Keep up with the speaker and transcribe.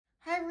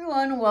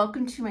everyone,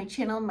 welcome to my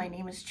channel. My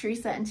name is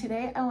Teresa and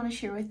today I want to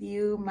share with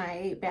you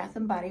my Bath &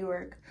 Body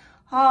Works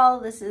haul.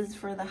 This is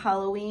for the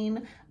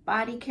Halloween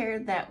body care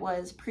that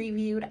was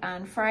previewed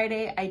on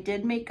Friday. I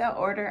did make an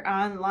order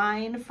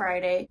online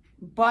Friday,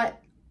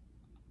 but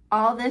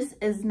all this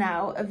is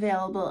now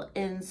available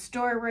in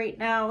store right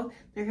now.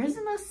 There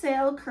isn't a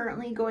sale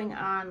currently going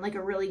on, like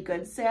a really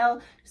good sale,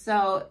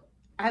 so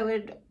I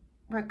would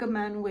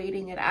recommend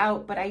waiting it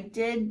out, but I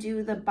did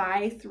do the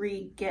buy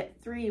 3 get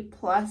 3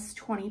 plus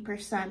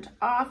 20%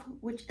 off,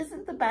 which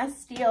isn't the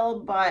best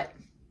deal, but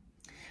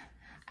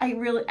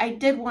I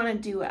did want to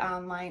do an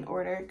online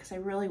order because I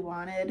really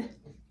wanted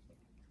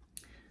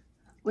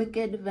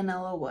Wicked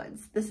Vanilla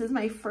Woods. This is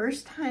my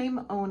first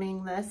time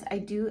owning this. I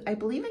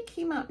believe it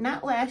came out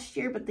not last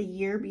year but the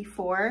year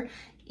before,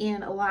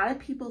 and a lot of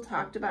people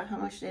talked about how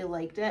much they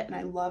liked it, and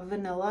I love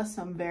vanilla,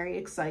 so I'm very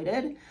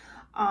excited.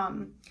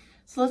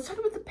 So let's talk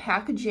about the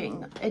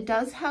packaging. It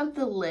does have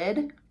the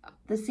lid,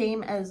 the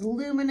same as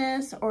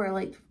Luminous or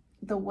like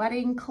the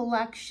wedding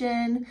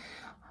collection.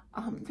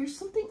 There's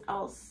something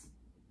else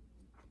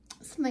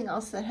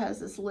that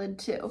has this lid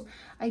too.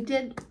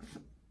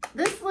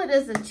 This lid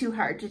isn't too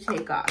hard to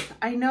take off.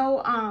 I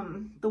know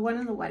the one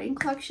in the wedding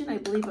collection, I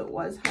believe it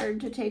was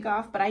hard to take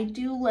off, but I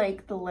do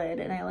like the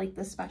lid and I like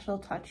the special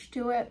touch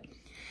to it.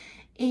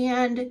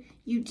 And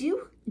you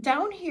do,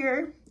 down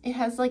here, it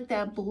has like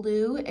that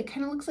blue, it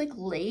kind of looks like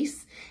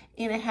lace,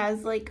 and it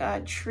has like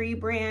a tree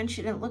branch,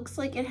 and it looks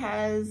like it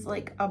has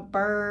like a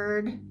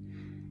bird,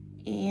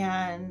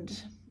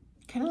 and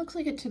kind of looks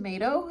like a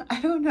tomato,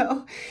 I don't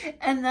know.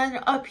 And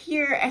then up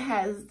here, it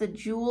has the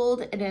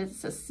jeweled, and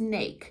it's a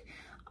snake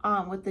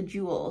with the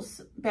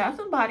jewels. Bath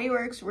 & Body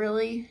Works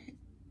really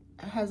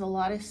has a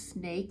lot of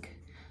snake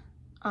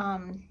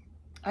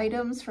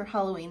items for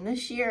Halloween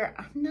this year.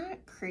 I'm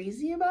not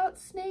crazy about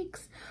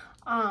snakes,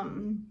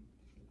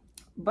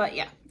 but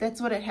yeah,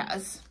 that's what it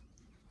has.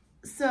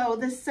 So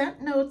the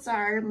scent notes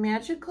are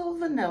magical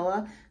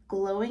vanilla,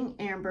 glowing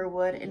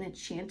amberwood, and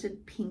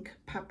enchanted pink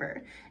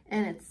pepper.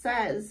 And it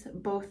says,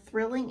 both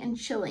thrilling and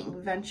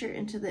chilling, venture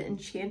into the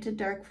enchanted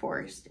dark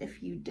forest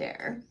if you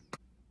dare.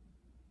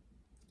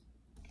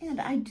 And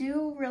I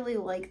do really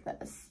like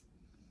this.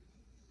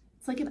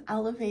 It's like an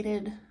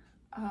elevated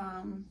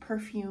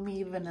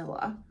perfumey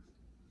vanilla.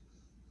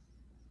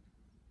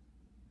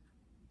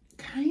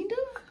 Kind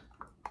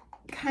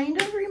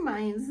of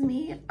reminds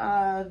me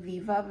of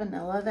Viva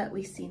Vanilla that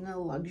we see in the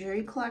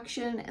luxury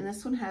collection, and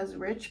this one has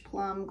rich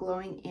plum,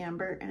 glowing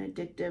amber, and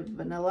addictive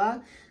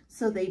vanilla.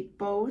 So they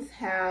both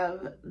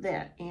have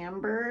that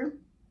amber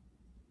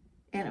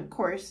and of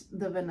course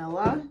the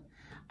vanilla.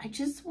 I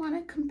just want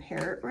to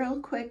compare it real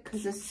quick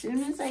because as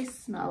soon as I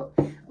smelled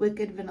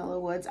Wicked Vanilla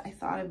Woods, I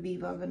thought of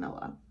Viva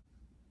Vanilla.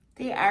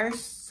 They are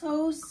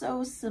so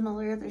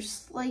similar. There's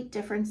slight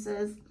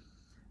differences.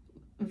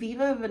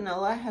 Viva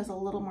Vanilla has a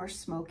little more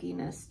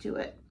smokiness to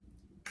it,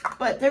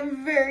 but they're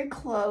very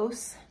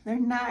close. They're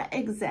not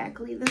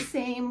exactly the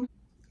same.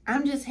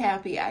 I'm just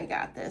happy I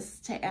got this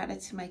to add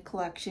it to my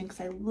collection because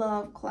I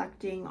love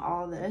collecting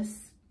all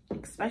this,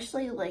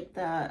 especially like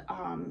the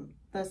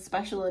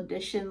special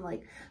edition,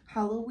 like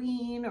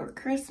Halloween or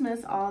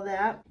Christmas, all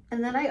that.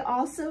 And then I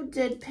also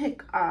did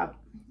pick up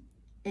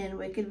in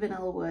Wicked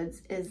Vanilla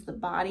Woods is the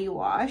body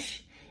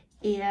wash,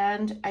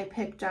 and I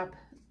picked up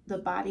the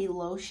body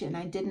lotion.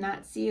 I did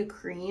not see a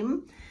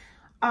cream.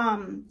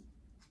 I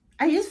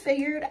just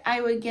figured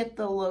I would get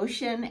the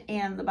lotion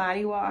and the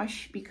body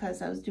wash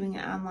because I was doing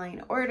an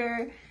online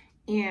order,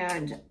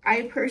 and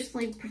I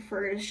personally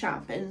prefer to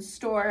shop in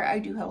store. I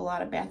do have a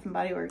lot of Bath &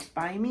 Body Works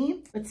by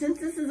me, but since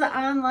this is an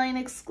online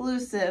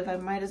exclusive, I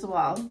might as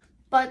well.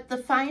 But the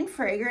Fine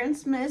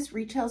Fragrance Mist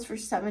retails for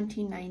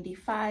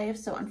 $17.95,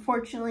 so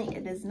unfortunately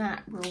it is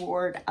not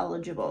reward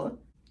eligible.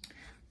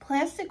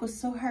 Plastic was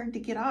so hard to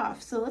get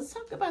off. So let's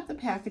talk about the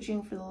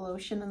packaging for the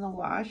lotion and the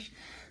wash.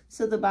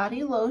 So the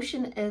body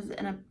lotion is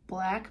in a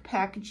black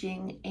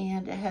packaging,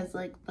 and it has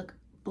like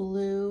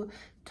blue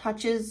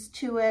touches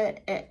to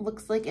it. It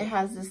looks like it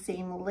has the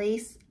same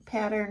lace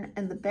pattern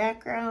in the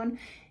background,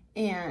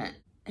 and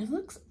it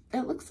looks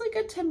like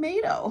a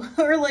tomato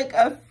or like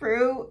a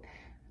fruit.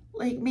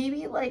 Like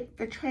maybe like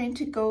they're trying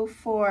to go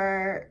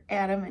for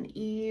Adam and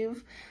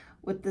Eve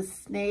with the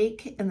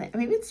snake, and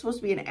maybe it's supposed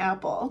to be an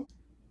apple.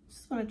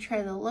 Just want to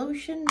try the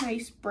lotion.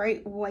 Nice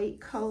bright white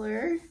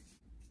color.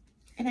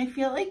 And I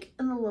feel like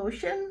in the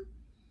lotion,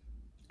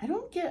 I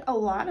don't get a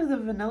lot of the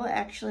vanilla.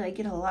 Actually, I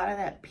get a lot of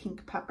that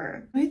pink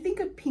pepper. When I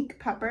think of pink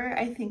pepper,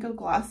 I think of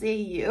Glossier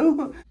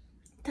You.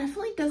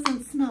 Definitely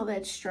doesn't smell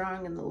that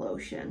strong in the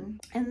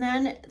lotion. And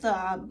then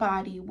the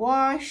body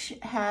wash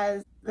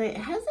has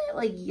that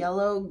like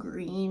yellow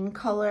green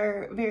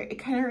color. It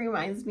kind of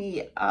reminds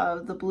me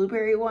of the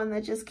blueberry one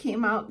that just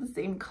came out, the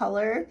same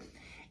color.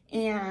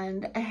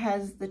 And it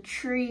has the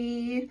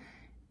tree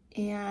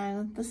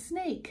and the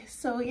snake.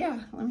 So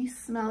yeah, let me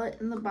smell it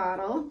in the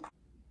bottle.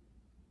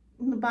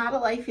 In the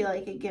bottle, I feel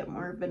like I get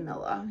more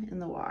vanilla in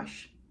the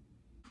wash.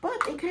 But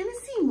they kind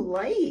of seem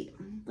light.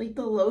 Like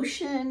the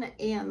lotion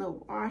and the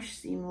wash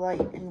seem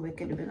light in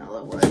Wicked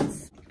Vanilla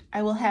Woods.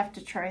 I will have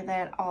to try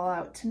that all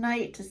out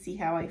tonight to see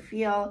how I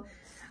feel.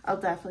 I'll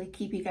definitely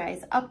keep you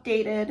guys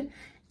updated.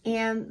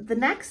 And the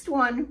next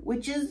one,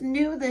 which is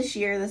new this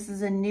year, this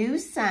is a new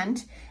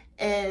scent,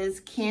 is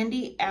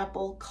Candy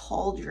Apple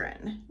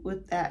Cauldron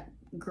with that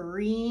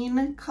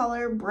green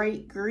color,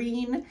 bright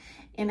green,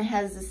 and it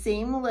has the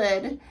same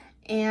lid,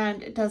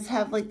 and it does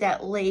have like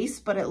that lace,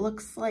 but it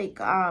looks like,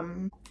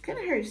 kind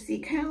of hard to see,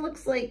 kind of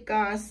looks like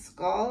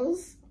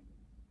skulls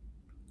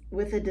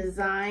with a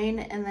design,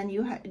 and then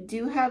you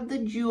do have the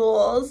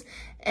jewels,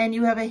 and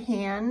you have a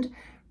hand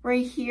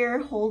right here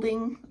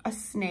holding a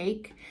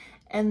snake,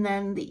 and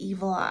then the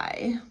evil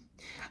eye.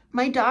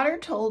 My daughter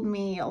told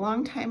me a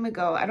long time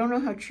ago, I don't know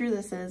how true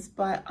this is,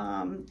 but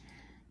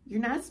you're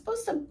not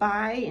supposed to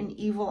buy an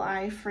evil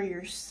eye for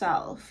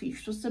yourself. You're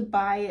supposed to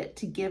buy it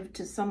to give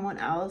to someone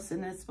else,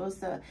 and it's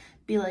supposed to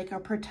be like a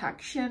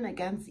protection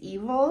against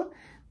evil.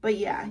 But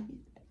yeah,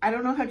 I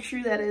don't know how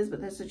true that is,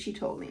 but that's what she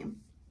told me.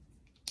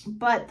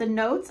 But the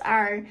notes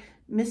are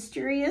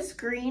mysterious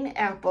green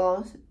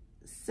apple,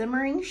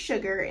 simmering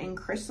sugar, and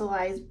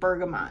crystallized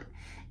bergamot.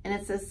 And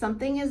it says,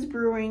 something is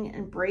brewing,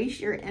 embrace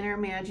your inner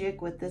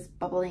magic with this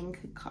bubbling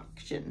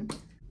concoction.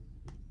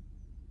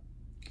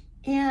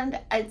 And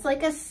it's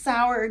like a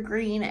sour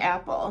green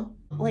apple,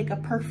 like a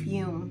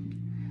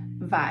perfume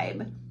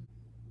vibe.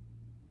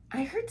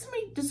 I heard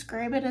somebody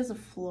describe it as a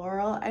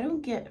floral. I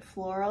don't get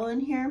floral in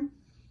here.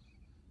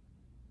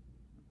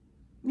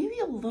 Maybe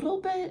a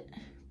little bit,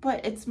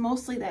 but it's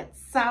mostly that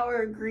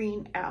sour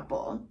green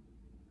apple.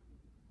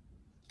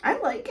 I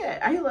like it.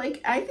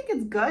 I think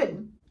it's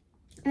good.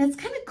 And it's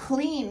kind of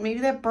clean.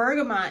 Maybe that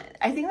bergamot.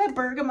 I think that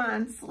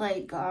bergamot's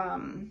like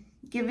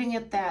giving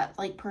it that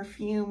like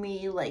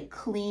perfumey, like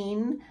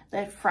clean,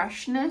 that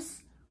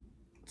freshness.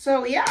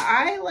 So yeah,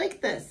 I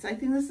like this. I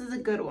think this is a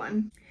good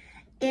one.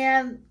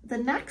 And the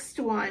next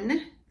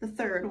one, the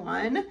third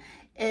one,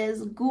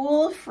 is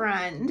Ghoul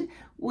Friend,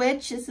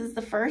 which this is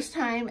the first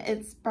time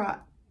it's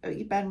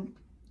been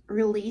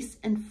released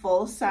in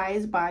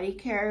full-size body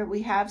care.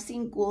 We have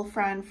seen Ghoul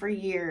Friend for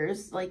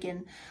years, like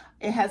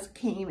it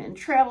came in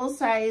travel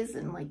size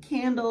and like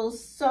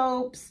candles,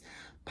 soaps,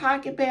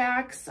 pocket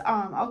bags,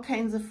 all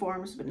kinds of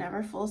forms, but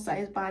never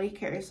full-size body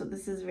care. So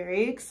this is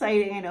very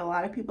exciting. I know a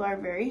lot of people are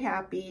very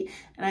happy,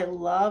 and I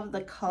love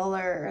the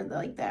color,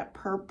 like that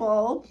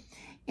purple,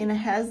 and it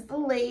has the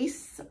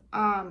lace,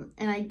 and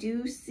I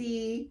do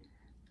see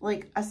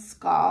like a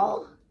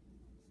skull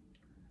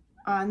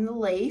on the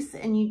lace,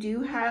 and you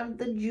do have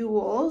the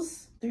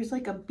jewels. There's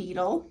like a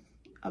beetle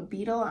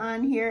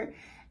on here,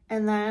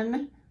 and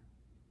then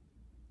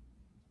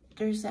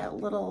there's that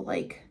little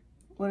like,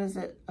 what is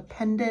it, a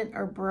pendant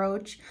or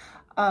brooch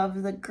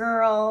of the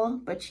girl,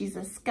 but she's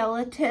a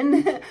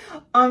skeleton.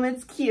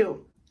 It's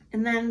cute.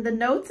 And then the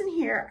notes in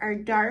here are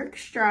dark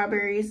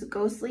strawberries,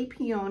 ghostly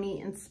peony,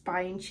 and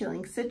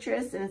spine-chilling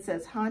citrus, and it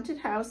says haunted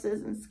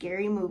houses and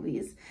scary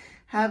movies.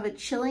 Have a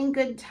chilling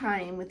good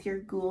time with your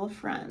ghoul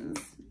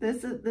friends.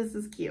 This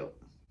is cute.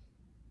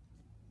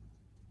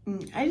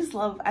 I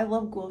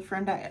love Ghoul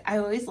Friend. I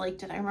always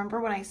liked it. I remember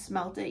when I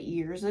smelt it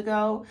years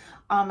ago,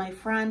 my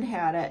friend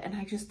had it, and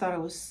I just thought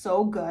it was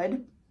so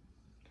good.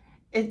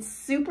 It's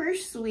super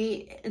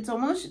sweet. It's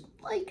almost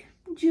like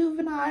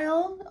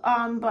juvenile,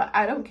 but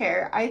I don't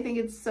care. I think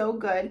it's so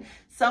good.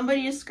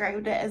 Somebody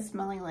described it as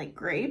smelling like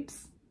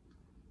grapes,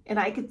 and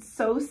I could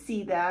so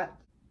see that.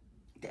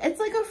 It's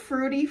like a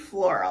fruity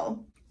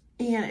floral,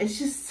 and it's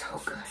just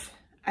so good.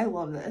 I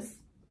love this.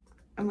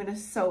 I'm gonna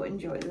so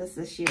enjoy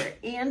this year.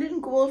 And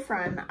in Ghoul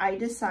Friend, I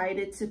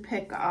decided to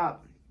pick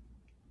up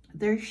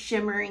their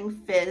Shimmering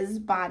Fizz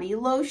body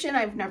lotion.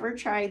 I've never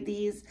tried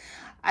these.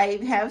 I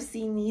have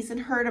seen these and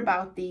heard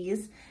about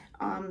these.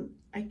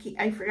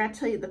 I forgot to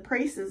tell you the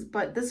prices,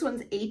 but this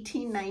one's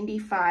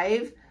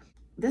 $18.95.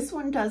 This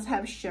one does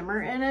have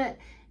shimmer in it,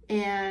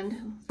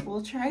 and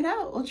we'll try it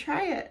out. We'll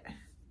try it.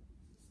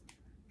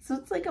 So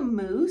it's like a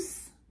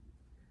mousse.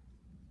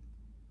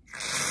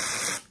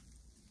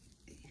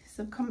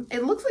 So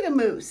it looks like a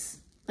mousse,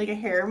 like a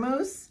hair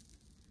mousse,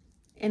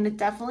 and it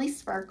definitely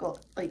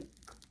like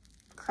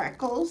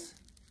crackles.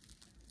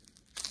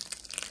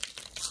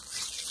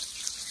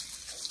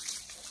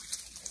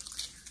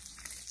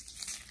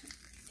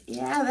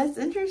 Yeah, that's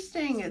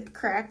interesting. It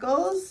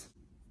crackles.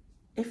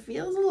 It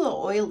feels a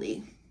little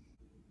oily,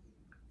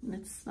 and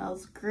it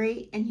smells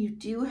great. And you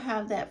do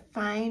have that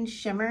fine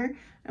shimmer.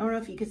 I don't know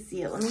if you can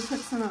see it. Let me put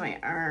some on my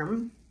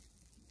arm.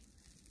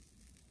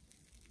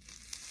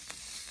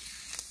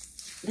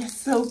 That's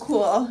so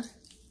cool.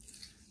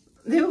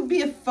 It would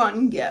be a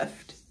fun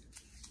gift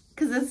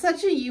because it's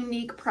such a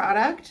unique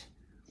product,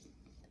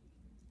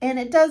 and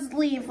it does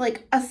leave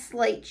like a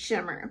slight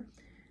shimmer.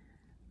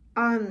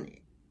 I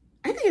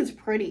think it's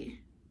pretty.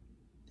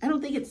 I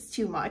don't think it's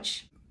too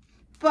much,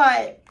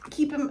 but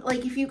keep them,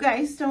 like, if you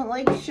guys don't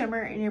like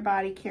shimmer in your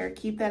body care,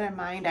 keep that in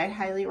mind. I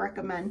highly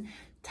recommend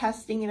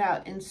testing it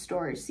out in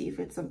store to see if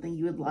it's something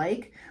you would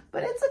like.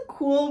 But it's a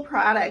cool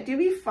product. It'd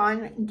be a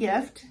fun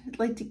gift,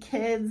 like to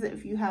kids.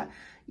 If you have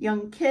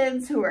young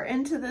kids who are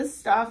into this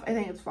stuff, I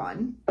think it's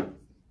fun.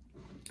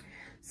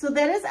 So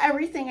that is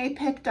everything I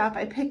picked up.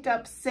 I picked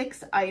up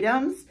 6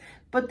 items,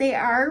 but they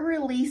are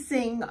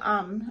releasing,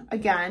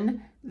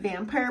 again,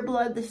 Vampire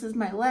Blood. This is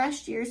my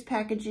last year's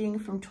packaging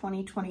from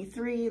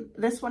 2023.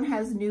 This one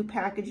has new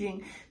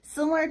packaging,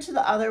 similar to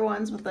the other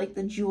ones with like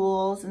the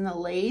jewels and the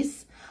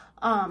lace.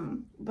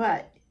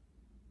 But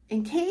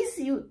in case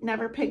you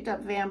never picked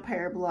up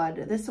Vampire Blood,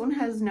 this one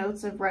has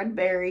notes of red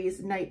berries,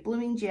 night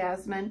blooming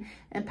jasmine,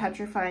 and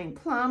petrifying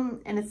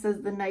plum. And it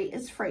says the night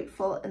is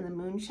frightful and the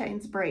moon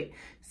shines bright.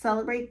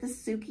 Celebrate the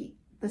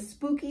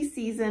spooky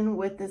season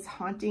with this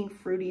haunting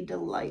fruity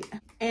delight.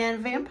 And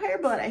Vampire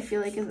Blood, I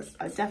feel like, is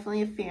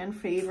definitely a fan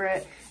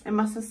favorite. It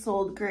must have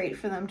sold great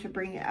for them to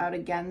bring it out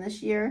again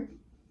this year.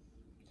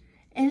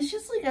 And it's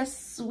just like a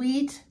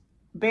sweet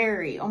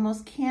berry,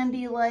 almost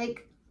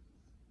candy-like.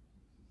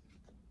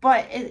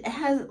 But it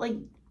has like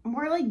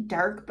more like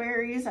dark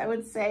berries, I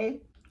would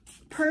say.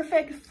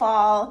 Perfect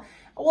fall.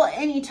 Well,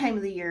 any time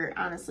of the year,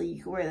 honestly,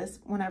 you can wear this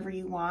whenever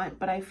you want,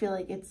 but I feel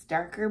like it's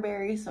darker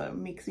berries, so it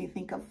makes me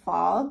think of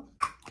fall.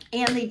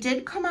 And they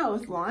did come out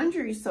with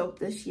laundry soap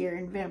this year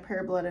in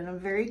Vampire Blood, and I'm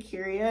very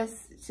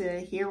curious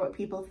to hear what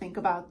people think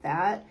about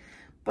that.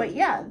 But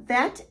yeah,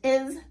 that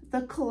is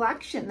the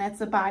collection. That's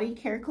the body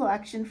care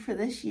collection for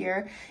this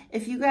year.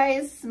 If you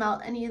guys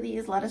smell any of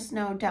these, let us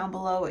know down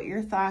below what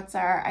your thoughts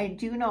are. I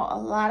do know a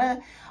lot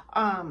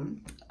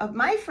of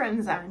my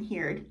friends on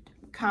here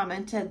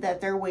commented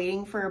that they're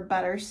waiting for a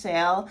better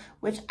sale,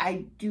 which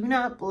I do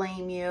not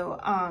blame you,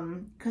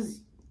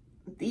 because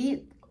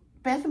the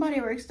Bath & Body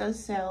Works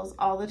does sales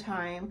all the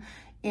time,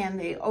 and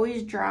they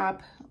always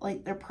drop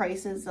like their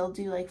prices. They'll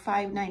do like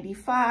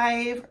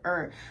 $5.95,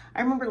 or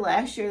I remember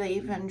last year they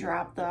even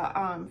dropped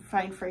the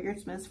Fine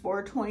Fragrance Mist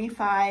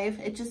 $4.25.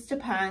 It just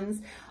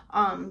depends,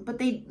 but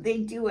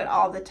they do it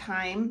all the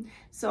time.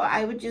 So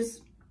I would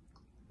just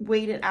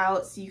wait it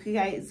out so you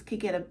guys could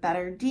get a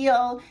better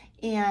deal.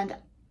 And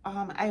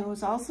I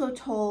was also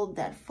told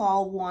that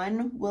Fall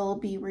 1 will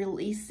be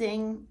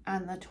releasing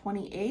on the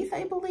 28th,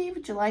 I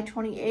believe, July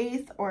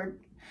 28th, or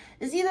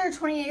it's either the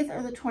 28th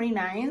or the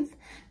 29th.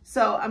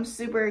 So I'm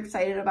super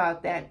excited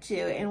about that too.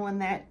 And when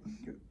that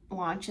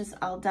launches,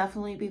 I'll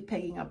definitely be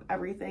picking up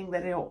everything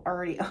that I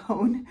already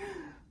own.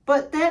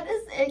 But that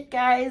is it,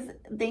 guys.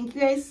 Thank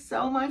you guys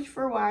so much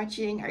for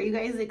watching. Are you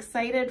guys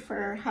excited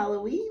for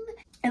Halloween?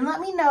 And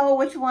let me know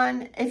which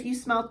one, if you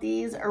smelt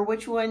these, or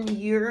which one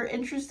you're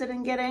interested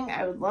in getting.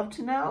 I would love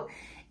to know.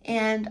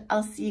 And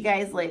I'll see you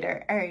guys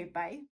later. All right, bye.